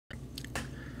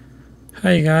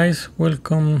Hi guys,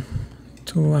 welcome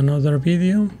to another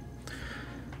video.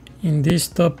 In this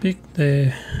topic,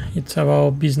 it's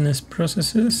about business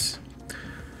processes.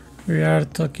 We are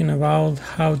talking about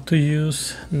how to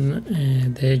use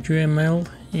the UML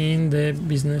in the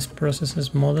business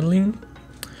processes modeling.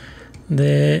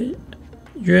 The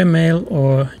UML,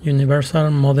 or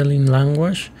Universal Modeling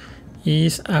Language,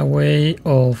 is a way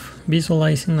of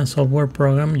visualizing a software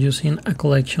program using a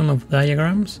collection of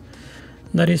diagrams.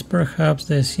 That is perhaps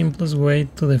the simplest way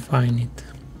to define it.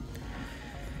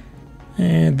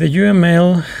 The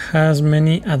UML has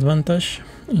many advantages,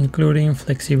 including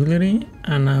flexibility,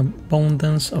 an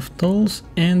abundance of tools,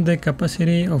 and the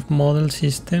capacity of model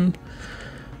systems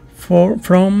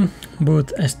from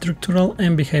both a structural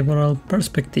and behavioral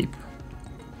perspective.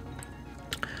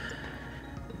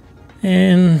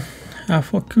 And a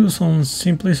focus on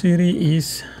simplicity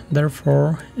is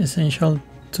therefore essential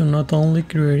to not only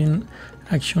creating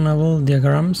actionable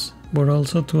diagrams, but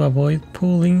also to avoid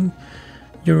pulling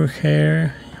your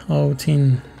hair out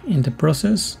in the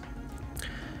process.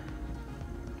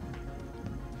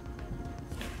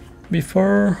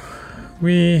 Before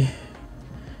we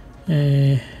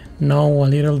know a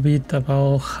little bit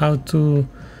about how to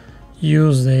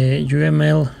use the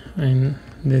UML and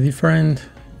the different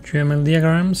UML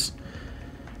diagrams,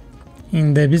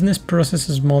 in the business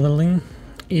processes modeling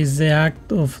is the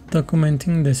act of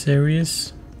documenting the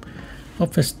series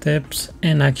of steps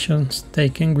and actions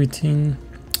taken within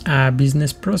a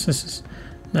business processes.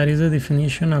 That is the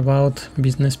definition about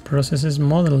business processes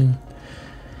modeling.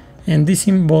 And this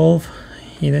involves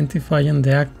identifying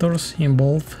the actors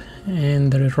involved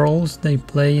and the roles they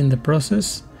play in the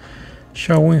process,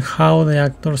 showing how the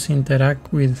actors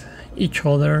interact with each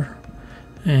other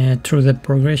through the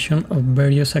progression of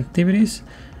various activities,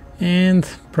 and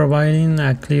providing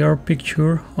a clear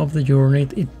picture of the journey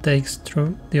it takes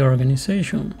through the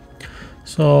organization.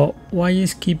 So why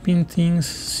is keeping things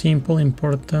simple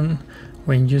important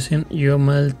when using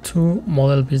UML to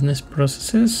model business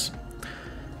processes?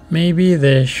 Maybe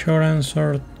the short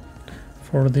answer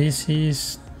for this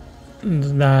is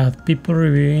that people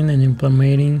reviewing and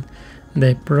implementing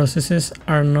the processes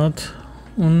are not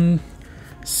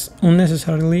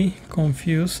unnecessarily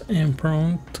confused and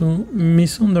prone to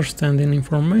misunderstanding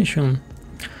information.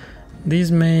 This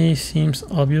may seem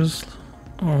obvious,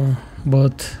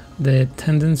 but the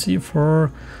tendency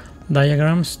for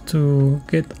diagrams to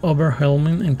get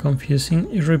overwhelming and confusing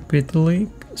is repeatedly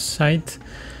cited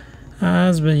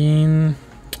as being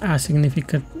a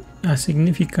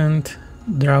significant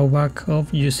drawback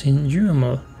of using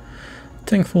UML.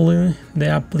 Thankfully, the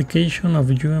application of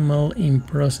UML in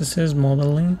processes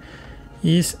modeling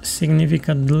is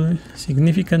significantly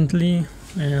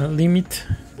limited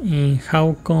in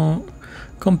how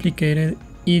complicated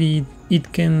it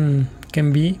can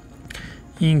be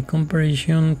in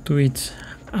comparison to its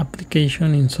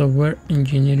application in software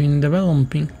engineering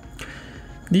developing.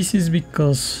 This is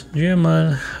because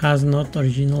UML has not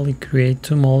originally created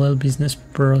to model business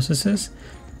processes.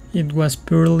 It was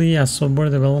purely a software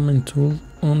development tool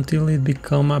until it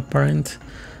became apparent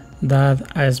that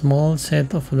a small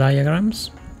set of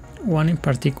diagrams, one in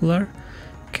particular,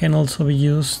 can also be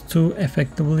used to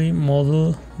effectively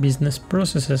model business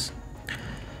processes.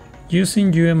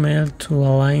 Using UML to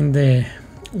align the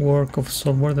work of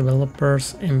software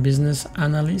developers and business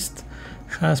analysts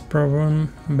has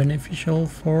proven beneficial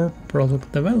for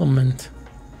product development.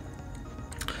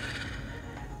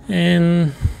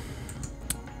 And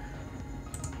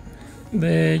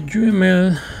the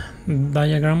UML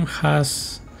diagram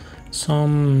has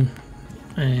some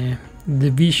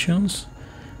divisions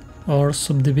or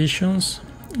subdivisions.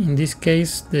 In this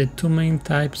case, the two main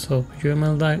types of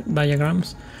UML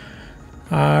diagrams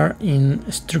are in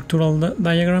structural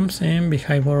diagrams and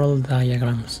behavioral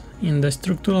diagrams. In the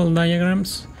structural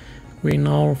diagrams, we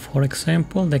know, for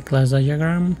example, the class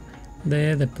diagram,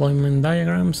 the deployment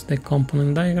diagrams, the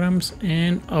component diagrams,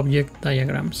 and object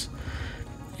diagrams.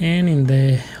 And in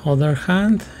the other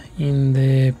hand, in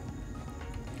the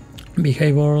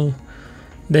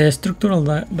structural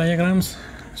diagrams,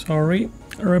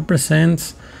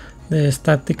 represents the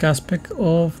static aspect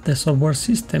of the software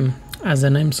system. As the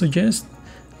name suggests,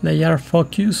 they are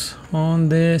focused on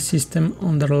the system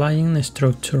underlying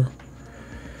structure.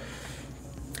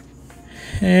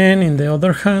 And in the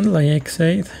other hand, like I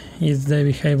said, is the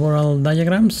behavioral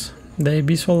diagrams. They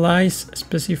visualize,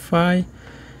 specify,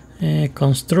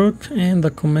 construct and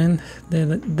document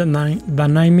the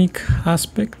dynamic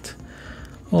aspect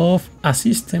of a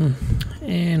system.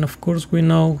 And of course, we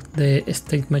know the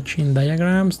state machine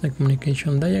diagrams, the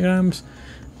communication diagrams,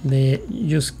 the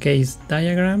use case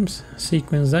diagrams,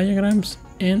 sequence diagrams,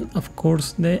 and of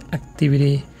course the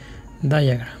activity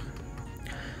diagram.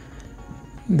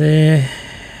 The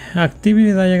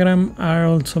activity diagrams are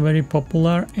also very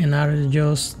popular and are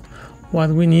just what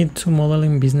we need to model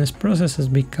in business processes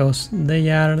because they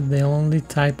are the only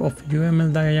type of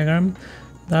UML diagram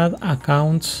that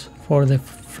accounts for the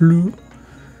flow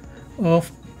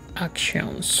of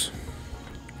actions.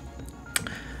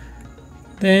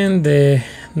 Then the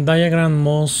diagram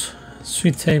most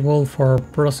suitable for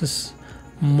process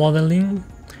modeling,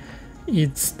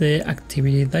 it's the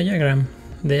activity diagram.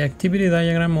 The activity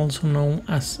diagram, also known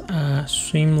as a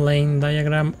swim lane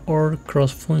diagram or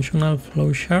cross-functional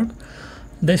flowchart,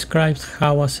 describes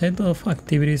how a set of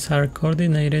activities are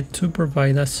coordinated to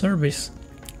provide a service.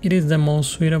 It is the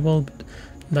most suitable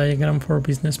diagram for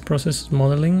business process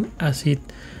modeling as it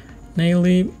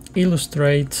naively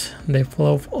illustrates the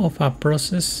flow of a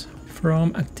process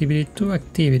from activity to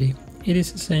activity. It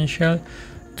is essential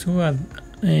to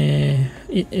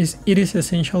it is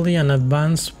essentially an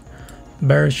advanced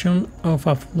version of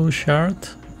a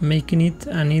flowchart, making it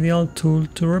an ideal tool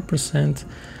to represent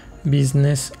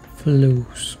business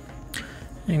flows.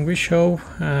 And we show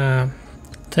a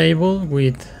table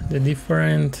with the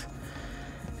different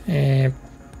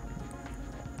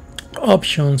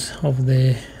options of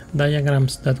the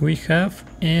diagrams that we have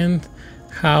and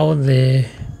how the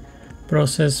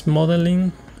process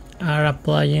modeling are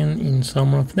applying in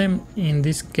some of them. In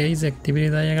this case, activity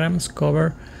diagrams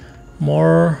cover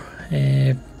more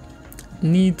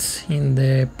needs in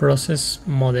the process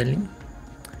modeling.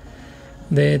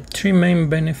 The three main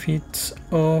benefits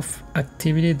of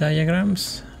activity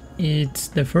diagrams. It's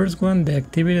the first one, the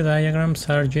activity diagrams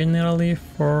are generally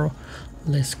far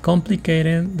less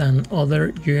complicated than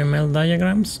other UML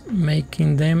diagrams,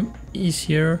 making them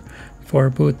easier for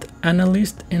both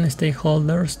analysts and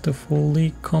stakeholders to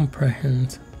fully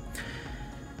comprehend.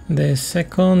 The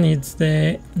second is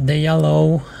they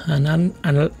allow an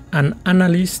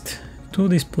analyst to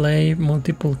display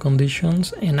multiple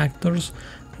conditions and actors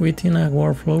within a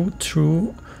workflow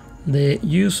through the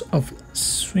use of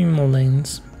swim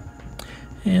lanes.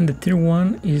 And the third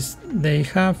one is they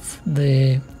have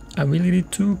the ability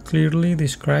to clearly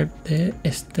describe the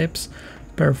steps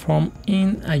performed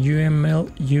in a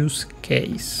UML use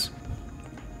case.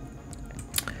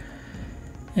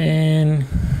 And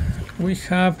we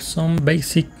have some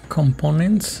basic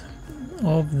components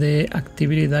of the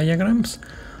activity diagrams.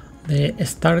 The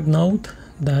start node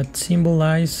that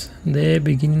symbolize the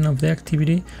beginning of the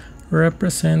activity,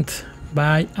 represented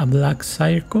by a black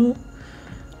circle.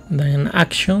 Then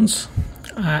actions,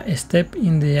 a step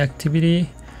in the activity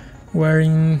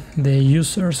wherein the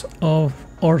users of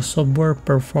our software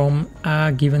perform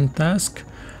a given task,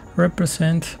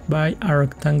 represented by a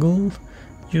rectangle,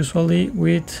 usually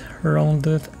with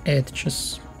rounded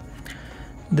edges.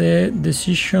 The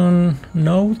decision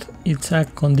node, it's a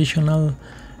conditional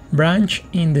branch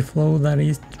in the flow that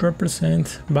is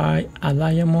represented by a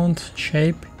diamond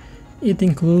shape. It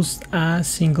includes a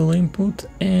single input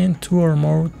and two or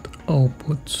more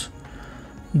outputs.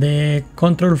 The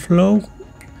control flow,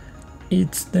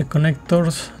 it's the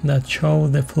connectors that show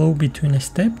the flow between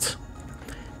steps.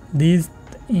 These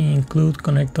include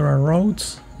connector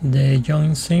arrows, the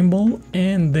join symbol,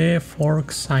 and the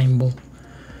fork symbol.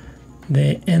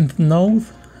 The end node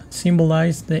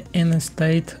symbolizes the end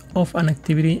state of an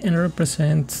activity and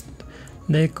represents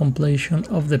the completion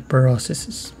of the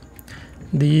processes.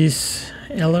 These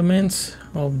elements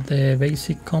of the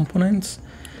basic components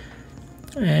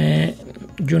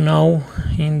you know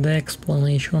in the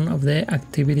explanation of the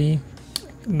activity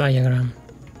diagram.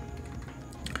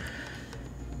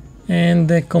 And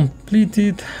the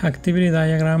completed activity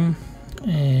diagram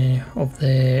of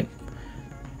the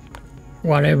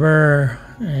whatever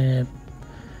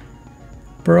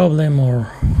problem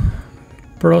or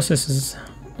processes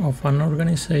of an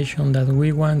organization that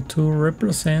we want to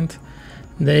represent,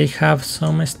 they have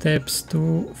some steps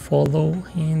to follow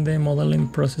in the modeling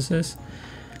processes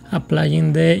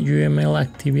applying the UML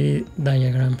activity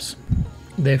diagrams.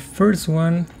 The first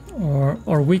one,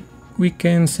 or we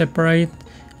can separate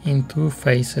in two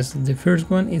phases. The first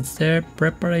one is the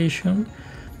preparation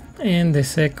and the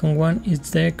second one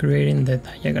is the creating the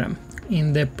diagram.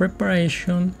 In the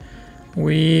preparation,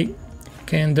 we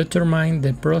can determine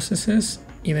the processes,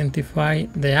 identify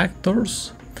the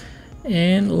actors,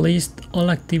 and list all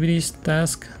activities,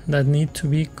 tasks that need to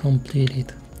be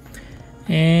completed.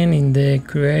 And in the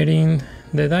creating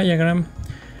the diagram,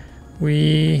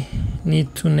 we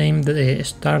need to name the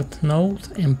start node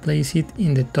and place it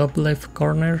in the top left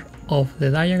corner of the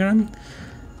diagram.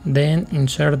 Then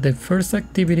insert the first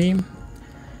activity.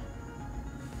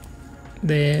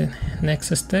 The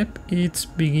next step is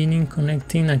beginning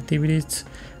connecting activities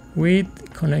with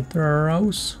connector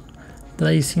arrows,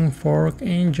 placing fork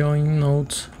and join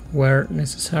nodes where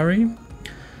necessary.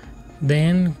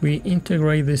 Then we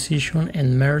integrate decision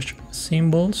and merge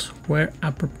symbols where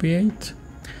appropriate.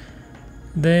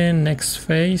 The next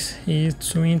phase is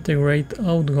to integrate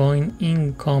outgoing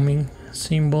incoming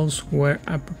symbols where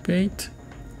appropriate.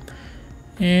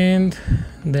 And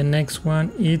the next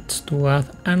one is to add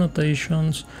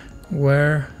annotations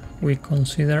where we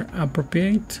consider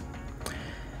appropriate.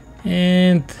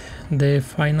 And the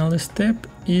final step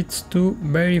is to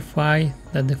verify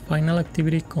that the final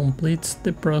activity completes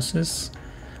the process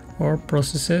or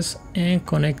processes and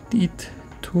connect it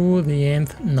to the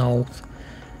end node.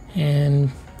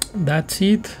 And that's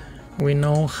it. We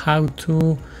know how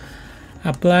to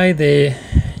apply the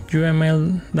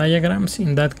UML diagrams,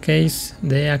 in that case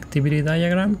the activity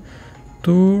diagram,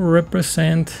 to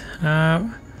represent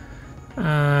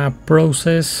a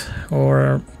process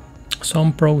or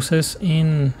some process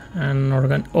in an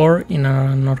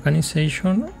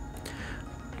organization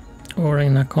or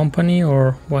in a company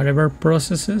or whatever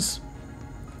processes.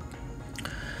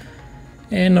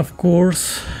 And of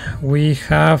course we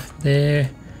have the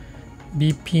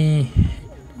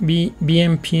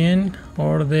BMPN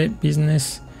or the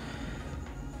business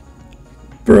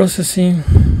processing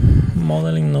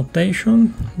modeling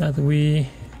notation that we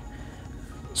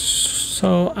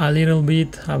saw a little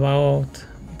bit about,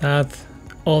 that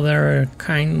other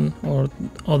kind or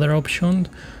other option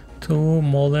to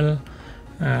model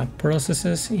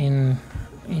processes in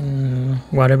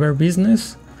whatever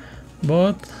business.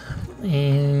 But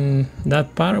in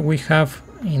that part we have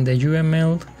in the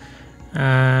UML,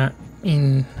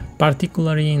 in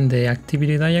particularly in the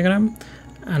activity diagram,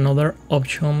 another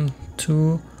option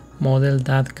to model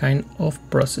that kind of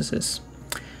processes.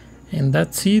 And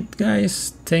that's it,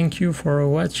 guys. Thank you for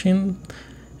watching,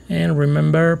 and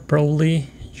remember, proudly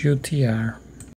UTR.